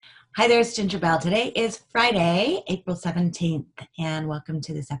Hi there, it's Ginger Bell. Today is Friday, April 17th, and welcome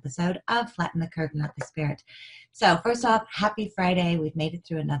to this episode of Flatten the Curve, Not the Spirit. So first off, happy Friday. We've made it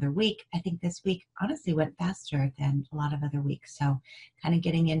through another week. I think this week honestly went faster than a lot of other weeks, so kind of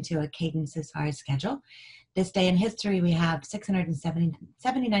getting into a cadence as far as schedule. This day in history, we have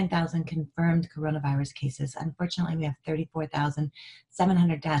 679,000 confirmed coronavirus cases. Unfortunately, we have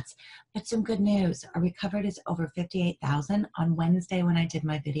 34,700 deaths. But some good news, our recovered is over 58,000. On Wednesday, when I did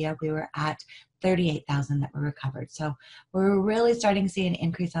my video, we were at 38,000 that were recovered. So we're really starting to see an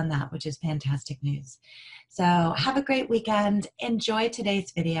increase on that, which is fantastic news. So have a great weekend. Enjoy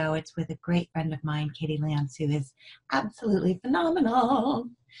today's video. It's with a great friend of mine, Katie Lance, who is absolutely phenomenal.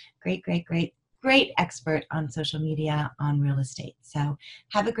 Great expert on social media, on real estate. So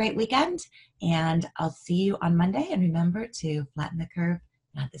have a great weekend, and I'll see you on Monday. And remember to flatten the curve,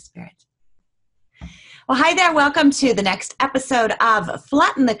 not the spirit. Well, hi there. Welcome to the next episode of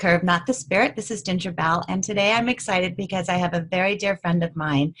Flatten the Curve, Not the Spirit. This is Ginger Bell, and today I'm excited because I have a very dear friend of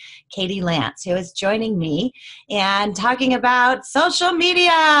mine, Katie Lance, who is joining me and talking about social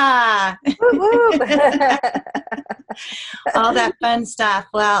media. All that fun stuff.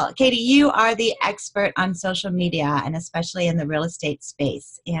 Well, Katie, you are the expert on social media and especially in the real estate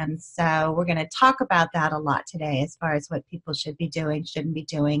space. And so we're going to talk about that a lot today as far as what people should be doing, shouldn't be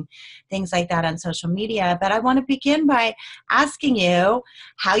doing, things like that on social media. But I want to begin by asking you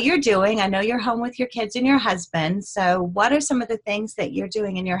how you're doing. I know you're home with your kids and your husband. So what are some of the things that you're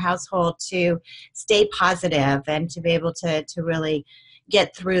doing in your household to stay positive and to be able to really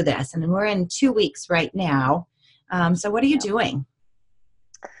get through this? And we're in 2 weeks right now. So what are you doing?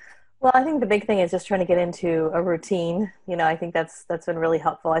 Well, I think the big thing is just trying to get into a routine. I think that's been really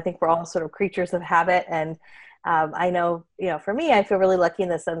helpful. I think we're all sort of creatures of habit. And I know, for me, I feel really lucky in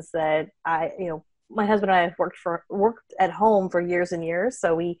the sense that my husband and I have worked at home for years and years.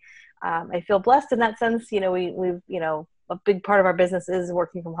 So I feel blessed in that sense. We've a big part of our business is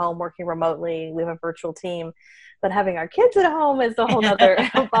working from home, working remotely. We have a virtual team, but having our kids at home is a whole nother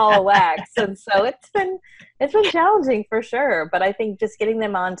ball of wax. And so it's been challenging for sure. But I think just getting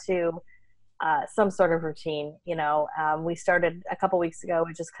them onto some sort of routine, we started a couple weeks ago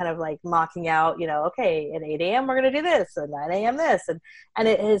with just kind of like mocking out, okay, at 8 a.m. we're going to do this, and 9 a.m. this. And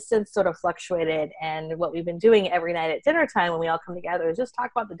it has since sort of fluctuated. And what we've been doing every night at dinner time when we all come together is just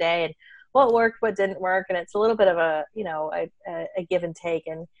talk about the day and what worked, what didn't work. And it's a little bit of a give and take.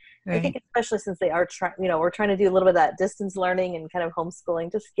 And right. I think especially since they are we're trying to do a little bit of that distance learning and kind of homeschooling,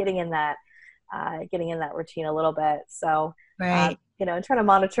 just getting in that routine a little bit. So, right. And trying to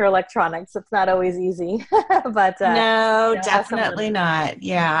monitor electronics. It's not always easy, but no, definitely not.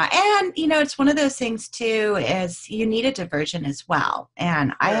 Yeah. And, it's one of those things too, is you need a diversion as well. And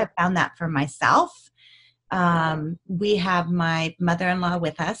sure. I have found that for myself. We have my mother-in-law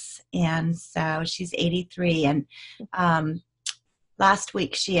with us, and so she's 83, and last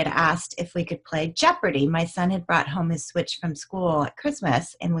week she had asked if we could play Jeopardy. My son had brought home his Switch from school at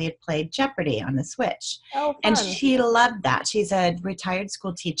Christmas, and we had played Jeopardy on the Switch. Oh, fun. And she loved that. She's a retired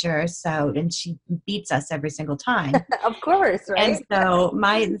school teacher, and she beats us every single time. Of course, right? And so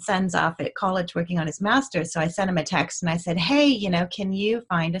my son's off at college working on his master's, so I sent him a text and I said, hey, can you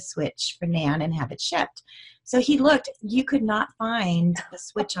find a Switch for Nan and have it shipped? So he looked. You could not find the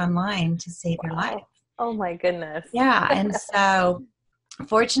Switch online to save your life. Oh my goodness. Yeah. And so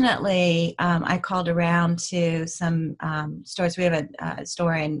fortunately, I called around to some stores. We have a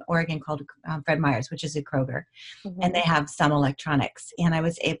store in Oregon called Fred Meyer's, which is a Kroger, mm-hmm. and they have some electronics. And I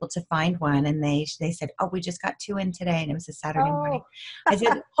was able to find one, and they said, oh, we just got 2 in today, and it was a Saturday morning. I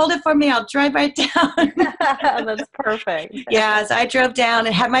said, hold it for me. I'll drive right down. That's perfect. Yeah, so I drove down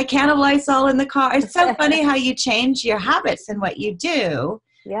and had my can of Lysol in the car. It's so funny how you change your habits and what you do.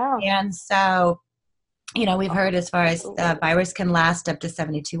 Yeah. And so we've heard as far as the virus can last up to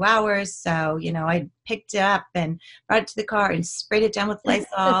 72 hours. So, I picked it up and brought it to the car and sprayed it down with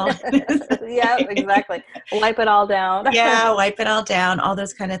Lysol. Yeah, exactly. Wipe it all down. Yeah, wipe it all down, all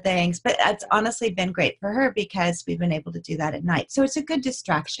those kind of things. But it's honestly been great for her because we've been able to do that at night. So it's a good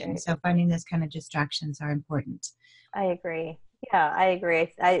distraction. So finding those kind of distractions are important. I agree. Yeah, I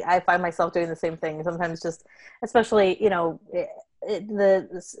agree. I find myself doing the same thing. Sometimes just, especially,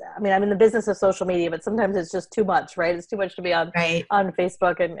 I'm in the business of social media, but sometimes it's just too much, right? It's too much to be on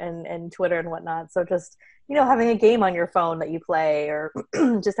Facebook and Twitter and whatnot. So just, having a game on your phone that you play, or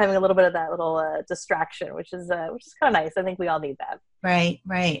just having a little bit of that little distraction, which is kind of nice. I think we all need that.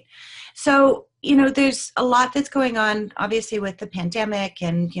 Right. So, there's a lot that's going on, obviously, with the pandemic,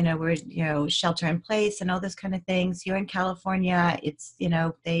 and, we're, shelter in place and all those kind of things. You're in California. It's,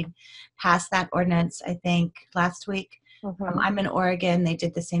 they passed that ordinance, I think, last week. Mm-hmm. I'm in Oregon. They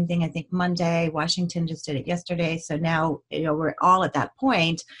did the same thing, I think, Monday. Washington just did it yesterday. So now, we're all at that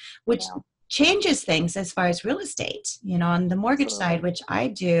point, which Yeah, changes things as far as real estate. On the mortgage side, absolutely. which I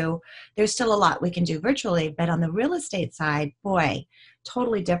do, there's still a lot we can do virtually, but on the real estate side, boy,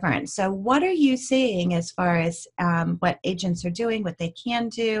 totally different. So what are you seeing as far as what agents are doing, what they can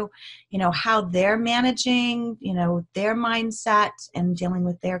do, how they're managing, their mindset and dealing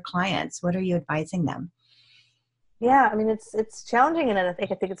with their clients? What are you advising them? Yeah, I mean it's challenging, and I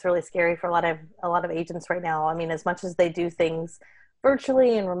think it's really scary for a lot of agents right now. I mean, as much as they do things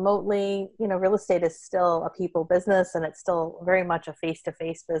virtually and remotely, real estate is still a people business, and it's still very much a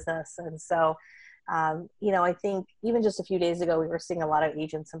face-to-face business. And so, I think even just a few days ago, we were seeing a lot of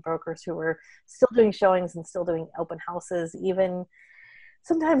agents and brokers who were still doing showings and still doing open houses, even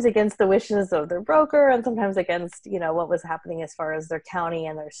sometimes against the wishes of their broker, and sometimes against what was happening as far as their county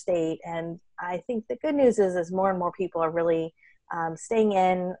and their state. And I think the good news is more and more people are really staying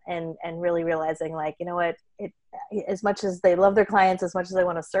in and really realizing, like, what, as much as they love their clients, as much as they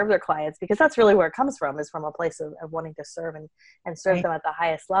want to serve their clients, because that's really where it comes from, is from a place of wanting to serve and serve Right. them at the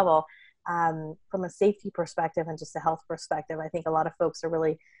highest level. From a safety perspective and just a health perspective, I think a lot of folks are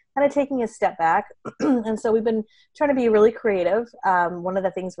really kind of taking a step back. And so we've been trying to be really creative. One of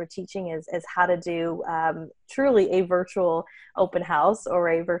the things we're teaching is how to do truly a virtual open house or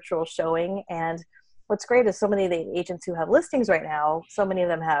a virtual showing. And what's great is so many of the agents who have listings right now, so many of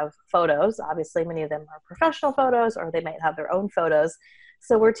them have photos. Obviously, many of them are professional photos, or they might have their own photos.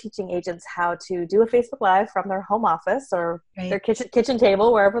 So we're teaching agents how to do a Facebook Live from their home office or their Right. kitchen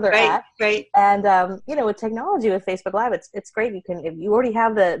table, wherever they're Right. at. Right. And with technology, with Facebook Live, it's great. You can, if you already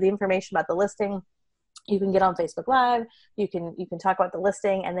have the information about the listing, you can get on Facebook Live. You can talk about the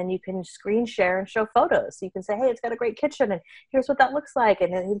listing, and then you can screen share and show photos. So you can say, hey, it's got a great kitchen, and here's what that looks like,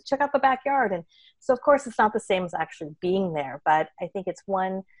 and then check out the backyard. And so, of course, it's not the same as actually being there, but I think it's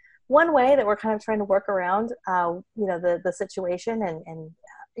one way that we're kind of trying to work around, the situation, and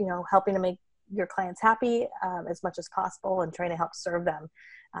helping to make your clients happy as much as possible, and trying to help serve them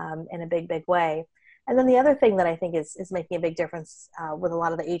in a big way. And then the other thing that I think is making a big difference with a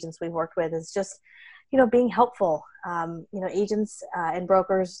lot of the agents we've worked with is just, being helpful. Agents and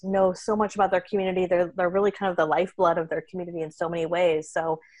brokers know so much about their community. They're really kind of the lifeblood of their community in so many ways.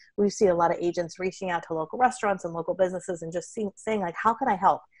 So we've seen a lot of agents reaching out to local restaurants and local businesses and just saying, like, how can I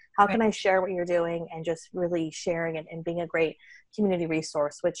help? How Right. can I share what you're doing? And just really sharing and being a great community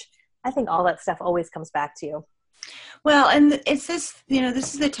resource, which I think all that stuff always comes back to you. Well, and it's this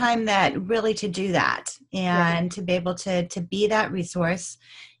is the time that really to do that, Yeah, and to be able to be that resource,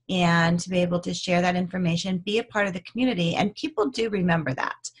 and to be able to share that information, be a part of the community. And people do remember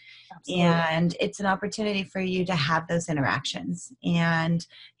that. absolutely. And it's an opportunity for you to have those interactions, and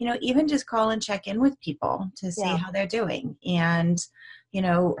even just call and check in with people to see Yeah, how they're doing, and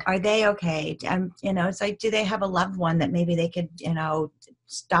are they okay. It's like, do they have a loved one that maybe they could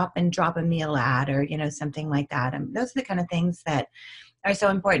stop and drop a meal at, or something like that. Those are the kind of things that are so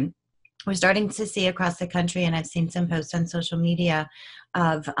important. We're starting to see across the country, and I've seen some posts on social media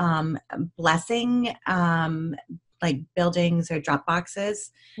of blessing, like buildings or drop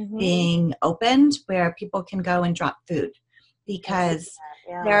boxes hmm, being opened where people can go and drop food, I've seen because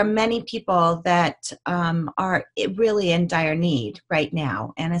that. there Yeah, are many people that are really in dire need right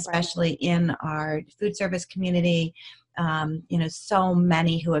now, and right. especially in our food service community. So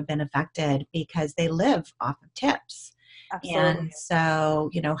many who have been affected because they live off of tips. Absolutely. And so,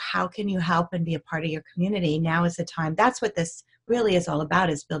 how can you help and be a part of your community? Now is the time. That's what this really is all about,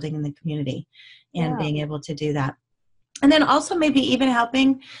 is building in the community and Yeah. being able to do that. And then also maybe even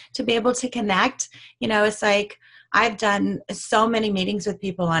helping to be able to connect. It's like, I've done so many meetings with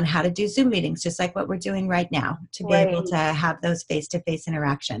people on how to do Zoom meetings, just like what we're doing right now, to be able Right. to have those face-to-face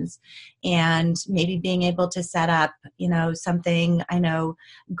interactions, and maybe being able to set up, something. I know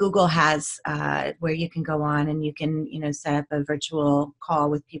Google has where you can go on and you can, set up a virtual call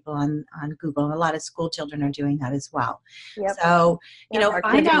with people on Google. And a lot of school children are doing that as well. Yep. So, Yep. Our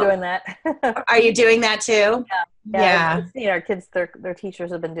find kids are out, doing that. are you doing that too? Yeah. Yeah. Yeah. It's our kids, their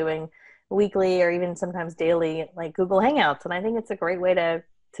teachers have been doing weekly or even sometimes daily, like Google Hangouts. And I think it's a great way to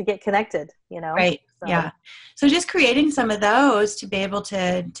get connected. Right. So, Yeah. So just creating some of those to be able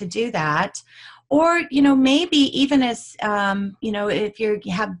to do that, or maybe even as if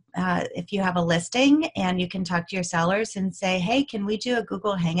you have a listing, and you can talk to your sellers and say, hey, can we do a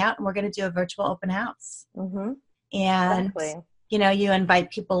Google Hangout, and we're going to do a virtual open house, and exactly. you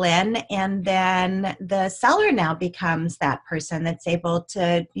invite people in, and then the seller now becomes that person that's able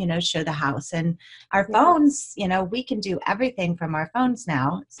to, show the house. And our phones, we can do everything from our phones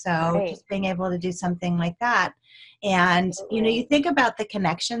now. So just being able to do something like that. And, you think about the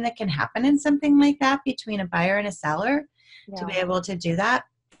connection that can happen in something like that between a buyer and a seller to be able to do that.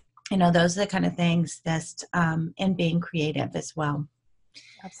 Those are the kind of things that's in being creative as well.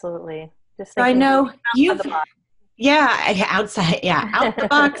 Absolutely. Just so I know you've, outside, out the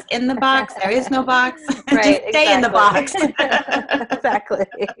box, in the box, there is no box. Right, just stay in the box. Exactly.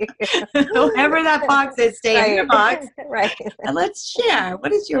 Whatever that box is, stay in the box. Right. And let's share.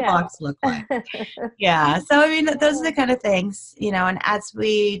 What does your box look like? So, those are the kind of things, and as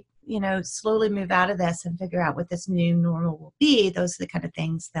we, slowly move out of this and figure out what this new normal will be, those are the kind of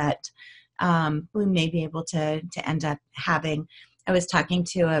things that we may be able to end up having. I was talking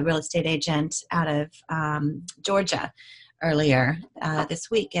to a real estate agent out of Georgia earlier this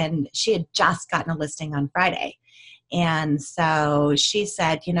week, and she had just gotten a listing on Friday. And so she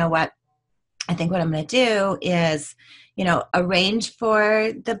said, you know what, I think what I'm going to do is, arrange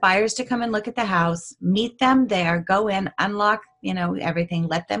for the buyers to come and look at the house, meet them there, go in, unlock, everything,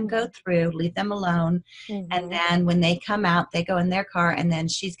 let them go through, leave them alone. And then when they come out, they go in their car, and then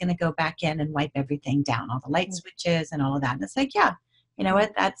she's going to go back in and wipe everything down, all the light switches and all of that. And it's like, you know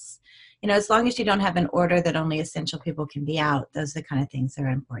what, that's, as long as you don't have an order that only essential people can be out, those are the kind of things that are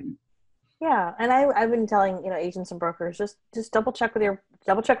important. Yeah. And I've been telling, agents and brokers, just double check with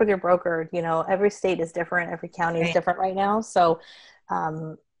your broker. Every state is different. Every county is different right now. So,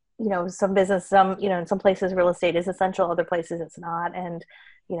 some business, in some places real estate is essential, other places it's not. And,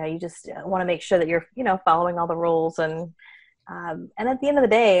 you just want to make sure that you're, following all the rules. And at the end of the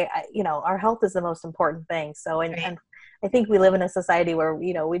day, our health is the most important thing. So, and I think we live in a society where,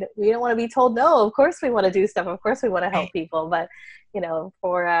 we don't want to be told, no, of course we want to do stuff. Of course we want to help people. But,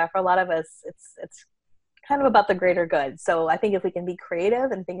 for a lot of us, it's kind of about the greater good. So I think if we can be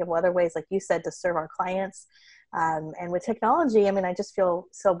creative and think of other ways, like you said, to serve our clients, and with technology, I just feel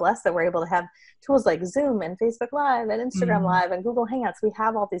so blessed that we're able to have tools like Zoom and Facebook Live and Instagram Live and Google Hangouts. We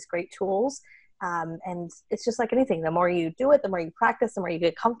have all these great tools. And it's just like anything. The more you do it, the more you practice, the more you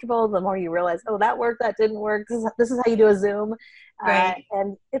get comfortable, the more you realize, oh, that worked, that didn't work. This is how you do a Zoom.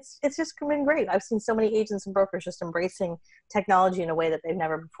 And it's just been great. I've seen so many agents and brokers just embracing technology in a way that they've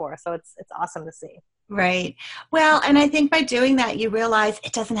never before. So it's awesome to see. Right. Well, and I think by doing that, you realize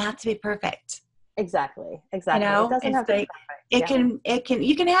it doesn't have to be perfect. Exactly. It doesn't have to be perfect.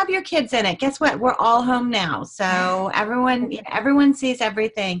 You can have your kids in it. Guess what? We're all home now. So everyone sees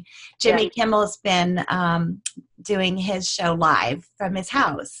everything. Jimmy Kimmel's been doing his show live from his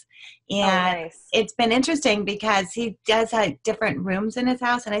house. And it's been interesting because he does have different rooms in his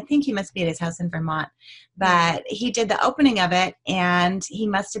house. And I think he must be at his house in Vermont. But he did the opening of it, and he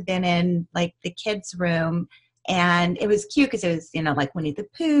must have been in like the kids' room. And it was cute because it was, like Winnie the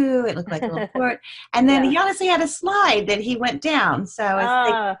Pooh. It looked like a little fort. And then he honestly had a slide that he went down. So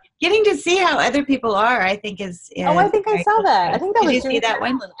it's like getting to see how other people are, I think is I think I saw that. I think that was Jimmy Fallon. I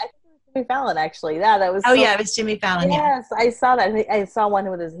think it was Jimmy Fallon, actually. Yeah, that was. It was Jimmy Fallon. Yes, I saw that. I saw one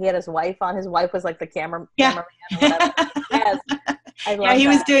he had his wife on. His wife was like the cameraman. Or whatever. Yes. He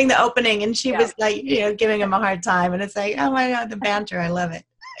was doing the opening, and she was like, giving him a hard time. And it's like, oh my God, the banter. I love it.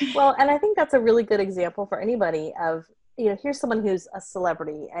 Well, and I think that's a really good example for anybody of, here's someone who's a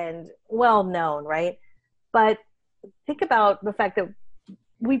celebrity and well known, right? But think about the fact that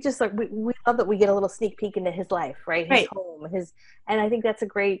we just we love that we get a little sneak peek into his life, right? His home, and I think that's a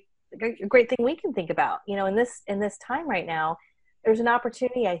great thing we can think about. In this time right now, there's an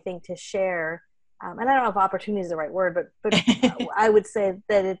opportunity, I think, to share. And I don't know if opportunity is the right word, but I would say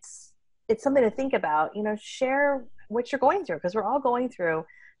that it's something to think about. Share what you're going through, because we're all going through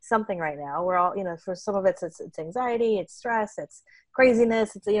something right now. We're all, for some of it's anxiety, it's stress, it's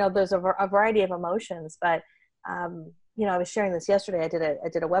craziness, it's, there's a variety of emotions. But, I was sharing this yesterday. I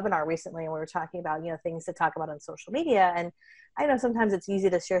did a webinar recently, and we were talking about, things to talk about on social media. And I know sometimes it's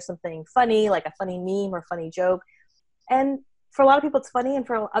easy to share something funny, like a funny meme or funny joke. And for a lot of people, it's funny. And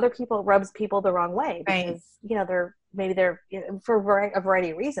for other people, it rubs people the wrong way because, they're for a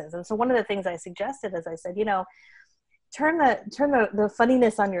variety of reasons. And so one of the things I suggested is I said, turn the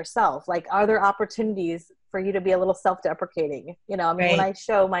funniness on yourself. Like, are there opportunities for you to be a little self-deprecating? When I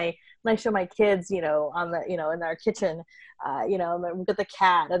show my kids, on the, in their kitchen, with the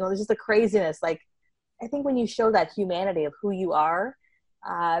cat, and it's just the craziness. Like, I think when you show that humanity of who you are,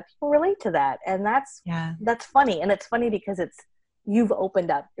 people relate to that. And that's funny. And it's funny because you've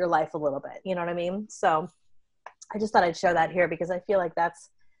opened up your life a little bit, you know what I mean? So I just thought I'd share that here because I feel like that's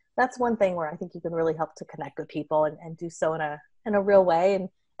that's one thing where I think you can really help to connect with people and do so in a real way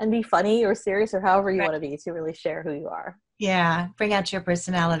and be funny or serious or however you Right. want to be to really share who you are. Yeah, bring out your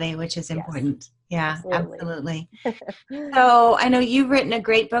personality, which is Yes, important. Yeah, absolutely. absolutely. So I know you've written a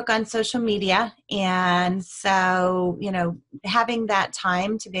great book on social media. And so, having that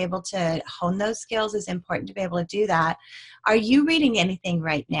time to be able to hone those skills is important to be able to do that. Are you reading anything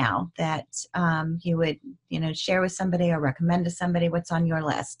right now that you would, share with somebody or recommend to somebody? What's on your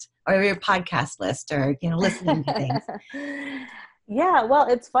list or your podcast list or, listening to things? Yeah, well,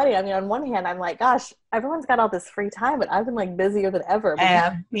 it's funny. I mean, on one hand, I'm like, gosh, everyone's got all this free time, but I've been like busier than ever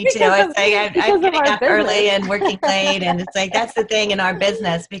because Me too. because It's of like I'm because of getting our up early business. and working late, and it's like that's the thing in our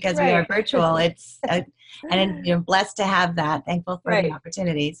business because we are Right. virtual. It's and you're blessed to have that. Thankful for the Right.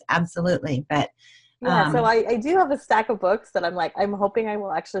 opportunities, absolutely. But Yeah, so um, I do have a stack of books that I'm like, I'm hoping I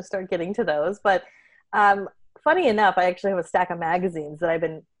will actually start getting to those. But um, funny enough, I actually have a stack of magazines that I've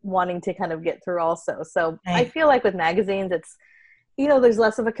been wanting to kind of get through also. So I I, feel like with magazines, it's, there's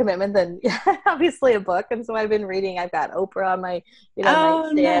less of a commitment than obviously a book. And so I've been reading, I've got Oprah on my, oh,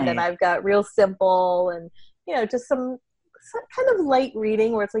 nightstand, and nice. I've got Real Simple and, just some kind of light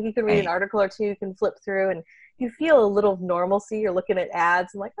reading where it's like you can read an Right, article or two, you can flip through and you feel a little normalcy. You're looking at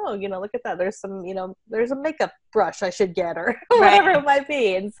ads and like, oh, look at that. There's some, there's a makeup brush I should get or whatever right. it might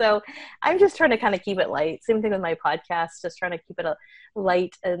be. And so I'm just trying to kind of keep it light. Same thing with my podcast, just trying to keep it a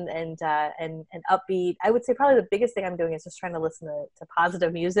light and upbeat. I would say probably the biggest thing I'm doing is just trying to listen to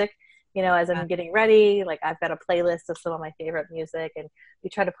positive music. As I'm getting ready, like I've got a playlist of some of my favorite music, and we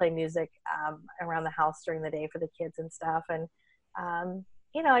try to play music around the house during the day for the kids and stuff. And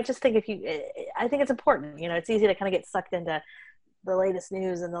I just think I think it's important. It's easy to kind of get sucked into the latest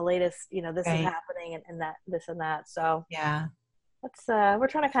news and the latest, this is Right. happening and that, this and that. So Yeah. let's, we're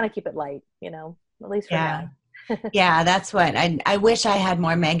trying to kind of keep it light, at least for Yeah. now. Yeah, that's what I wish I had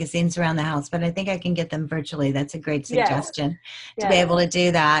more magazines around the house, but I think I can get them virtually. That's a great Yes. suggestion to be Yes. able to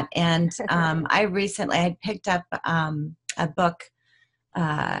do that. And I recently had picked up a book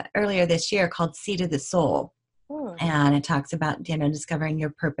earlier this year called Seed of the Soul. Hmm. And it talks about, discovering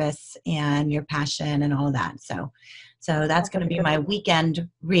your purpose and your passion and all of that. So that's Sounds going like to a be good my one. weekend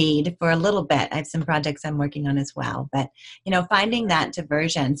read for a little bit. I have some projects I'm working on as well. But, finding that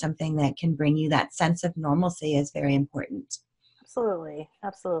diversion, something that can bring you that sense of normalcy is very important. Absolutely.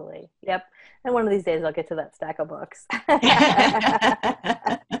 Absolutely. Yep. And one of these days I'll get to that stack of books.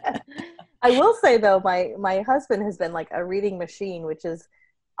 I will say though, my husband has been like a reading machine, which is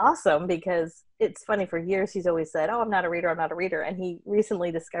awesome because it's funny. For years he's always said, "Oh, I'm not a reader. I'm not a reader," and he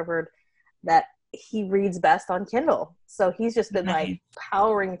recently discovered that he reads best on Kindle. So he's just been like Nice.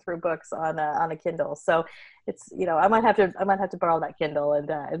 powering through books on a Kindle. So it's, I might have to borrow that Kindle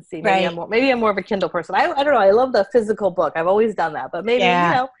and see. Right. Maybe I'm more of a Kindle person. I don't know. I love the physical book. I've always done that, but maybe,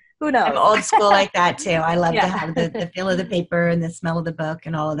 Yeah. who I'm knows? old school like that too. I love to Yeah. have the feel of the paper and the smell of the book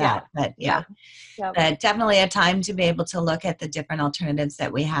and all of Yeah. that. But yeah. Yep. Yep. But definitely a time to be able to look at the different alternatives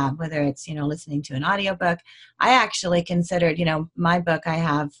that we have, whether it's, listening to an audiobook. I actually considered, my book I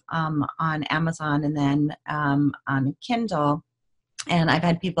have on Amazon and then on Kindle. And I've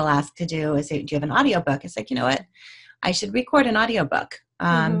had people ask do you have an audiobook? It's like, you know what? I should record an audiobook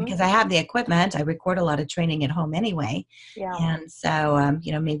Mm-hmm. because I have the equipment. I record a lot of training at home anyway. Yeah. And so,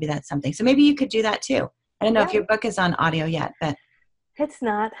 maybe that's something. So maybe you could do that too. I don't know if Yeah. your book is on audio yet, but It's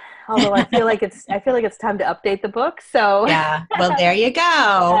not. Although I feel like it's time to update the book. So yeah, well, there you go.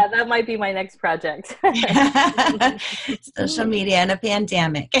 yeah, that might be my next project. Social media and a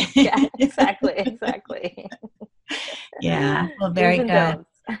pandemic. Yeah, exactly, exactly. Yeah, well, Do's very and good. don'ts.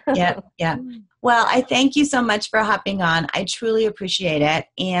 Yep, yep. Well, I thank you so much for hopping on. I truly appreciate it.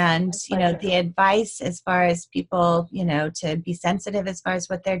 And, My pleasure. the advice as far as people, to be sensitive as far as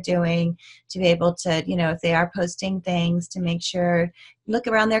what they're doing, to be able to, if they are posting things, to make sure, look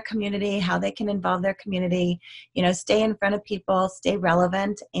around their community, how they can involve their community, stay in front of people, stay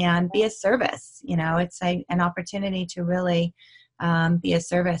relevant, and be a service. It's an opportunity to really be a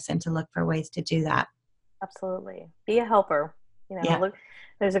service and to look for ways to do that. Absolutely. Be a helper. Yeah. Look,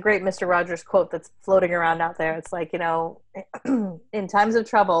 there's a great Mr. Rogers quote that's floating around out there. It's like, in times of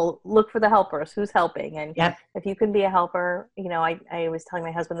trouble, look for the helpers. Who's helping? And Yep. if you can be a helper, I was telling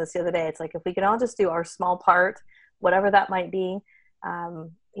my husband this the other day. It's like, if we can all just do our small part, whatever that might be,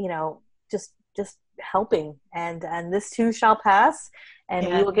 just helping, and this too shall pass, and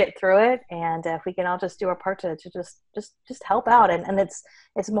we Yeah. will get through it. And if we can all just do our part to just help out, and it's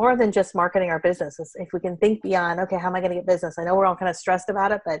more than just marketing our business. If we can think beyond, okay, how am I going to get business? I know we're all kind of stressed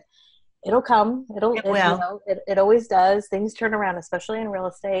about it, but it'll come. It will. It always does. Things turn around, especially in real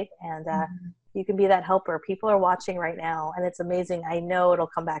estate, and Mhm. You can be that helper. People are watching right now, and it's amazing. I know it'll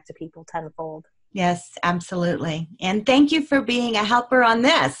come back to people tenfold. Yes, absolutely. And thank you for being a helper on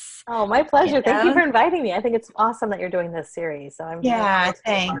this. Oh, my pleasure. You Thank you know? for inviting me. I think it's awesome that you're doing this series. So I'm Yeah, thrilled to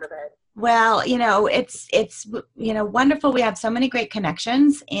be a part thanks. of it. Well, it's wonderful. We have so many great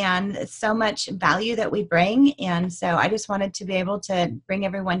connections and so much value that we bring. And so I just wanted to be able to bring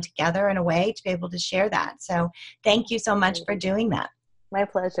everyone together in a way to be able to share that. So thank you so much for doing that. My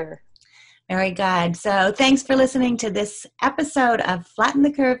pleasure. Very good. So thanks for listening to this episode of Flatten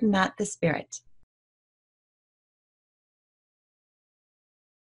the Curve, Not the Spirit.